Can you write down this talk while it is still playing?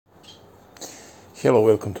Hello,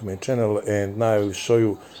 welcome to my channel, and now I will show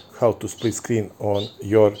you how to split screen on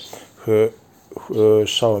your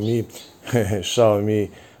Xiaomi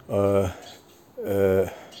Xiaomi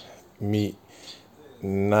Mi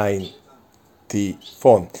 90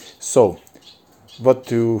 phone. So what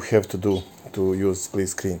do you have to do to use split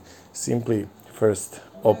screen? Simply first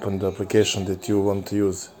open the application that you want to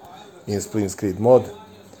use in split screen mode.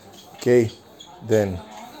 Okay, then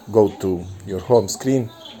go to your home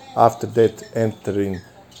screen. After that, enter in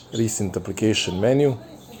recent application menu,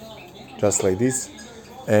 just like this,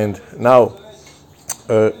 and now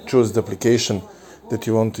choose the application that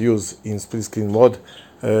you want to use in split screen mode.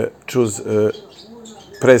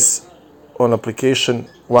 Press on application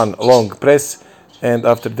one long press, and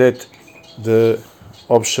after that the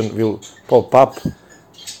option will pop up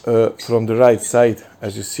from the right side.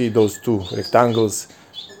 As you see, those two rectangles,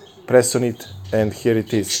 press on it, and here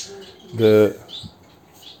it is.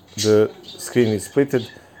 The screen is splitted,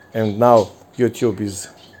 and now YouTube is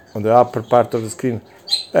on the upper part of the screen,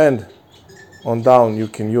 and on down you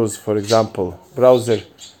can use, for example, browser,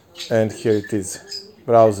 and here it is.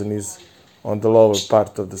 Browsing is on the lower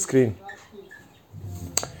part of the screen,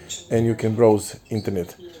 and you can browse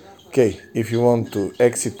internet. Okay, if you want to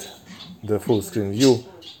exit the full screen view,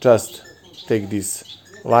 just take this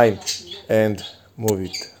line and move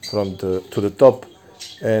it from to the top,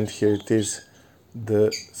 and here it is.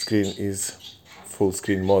 The screen is full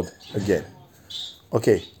screen mode again.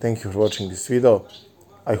 Okay, thank you for watching this video.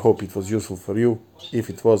 I hope it was useful for you. If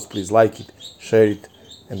it was, please like it, share it,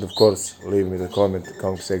 and of course leave me the comment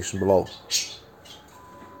section below.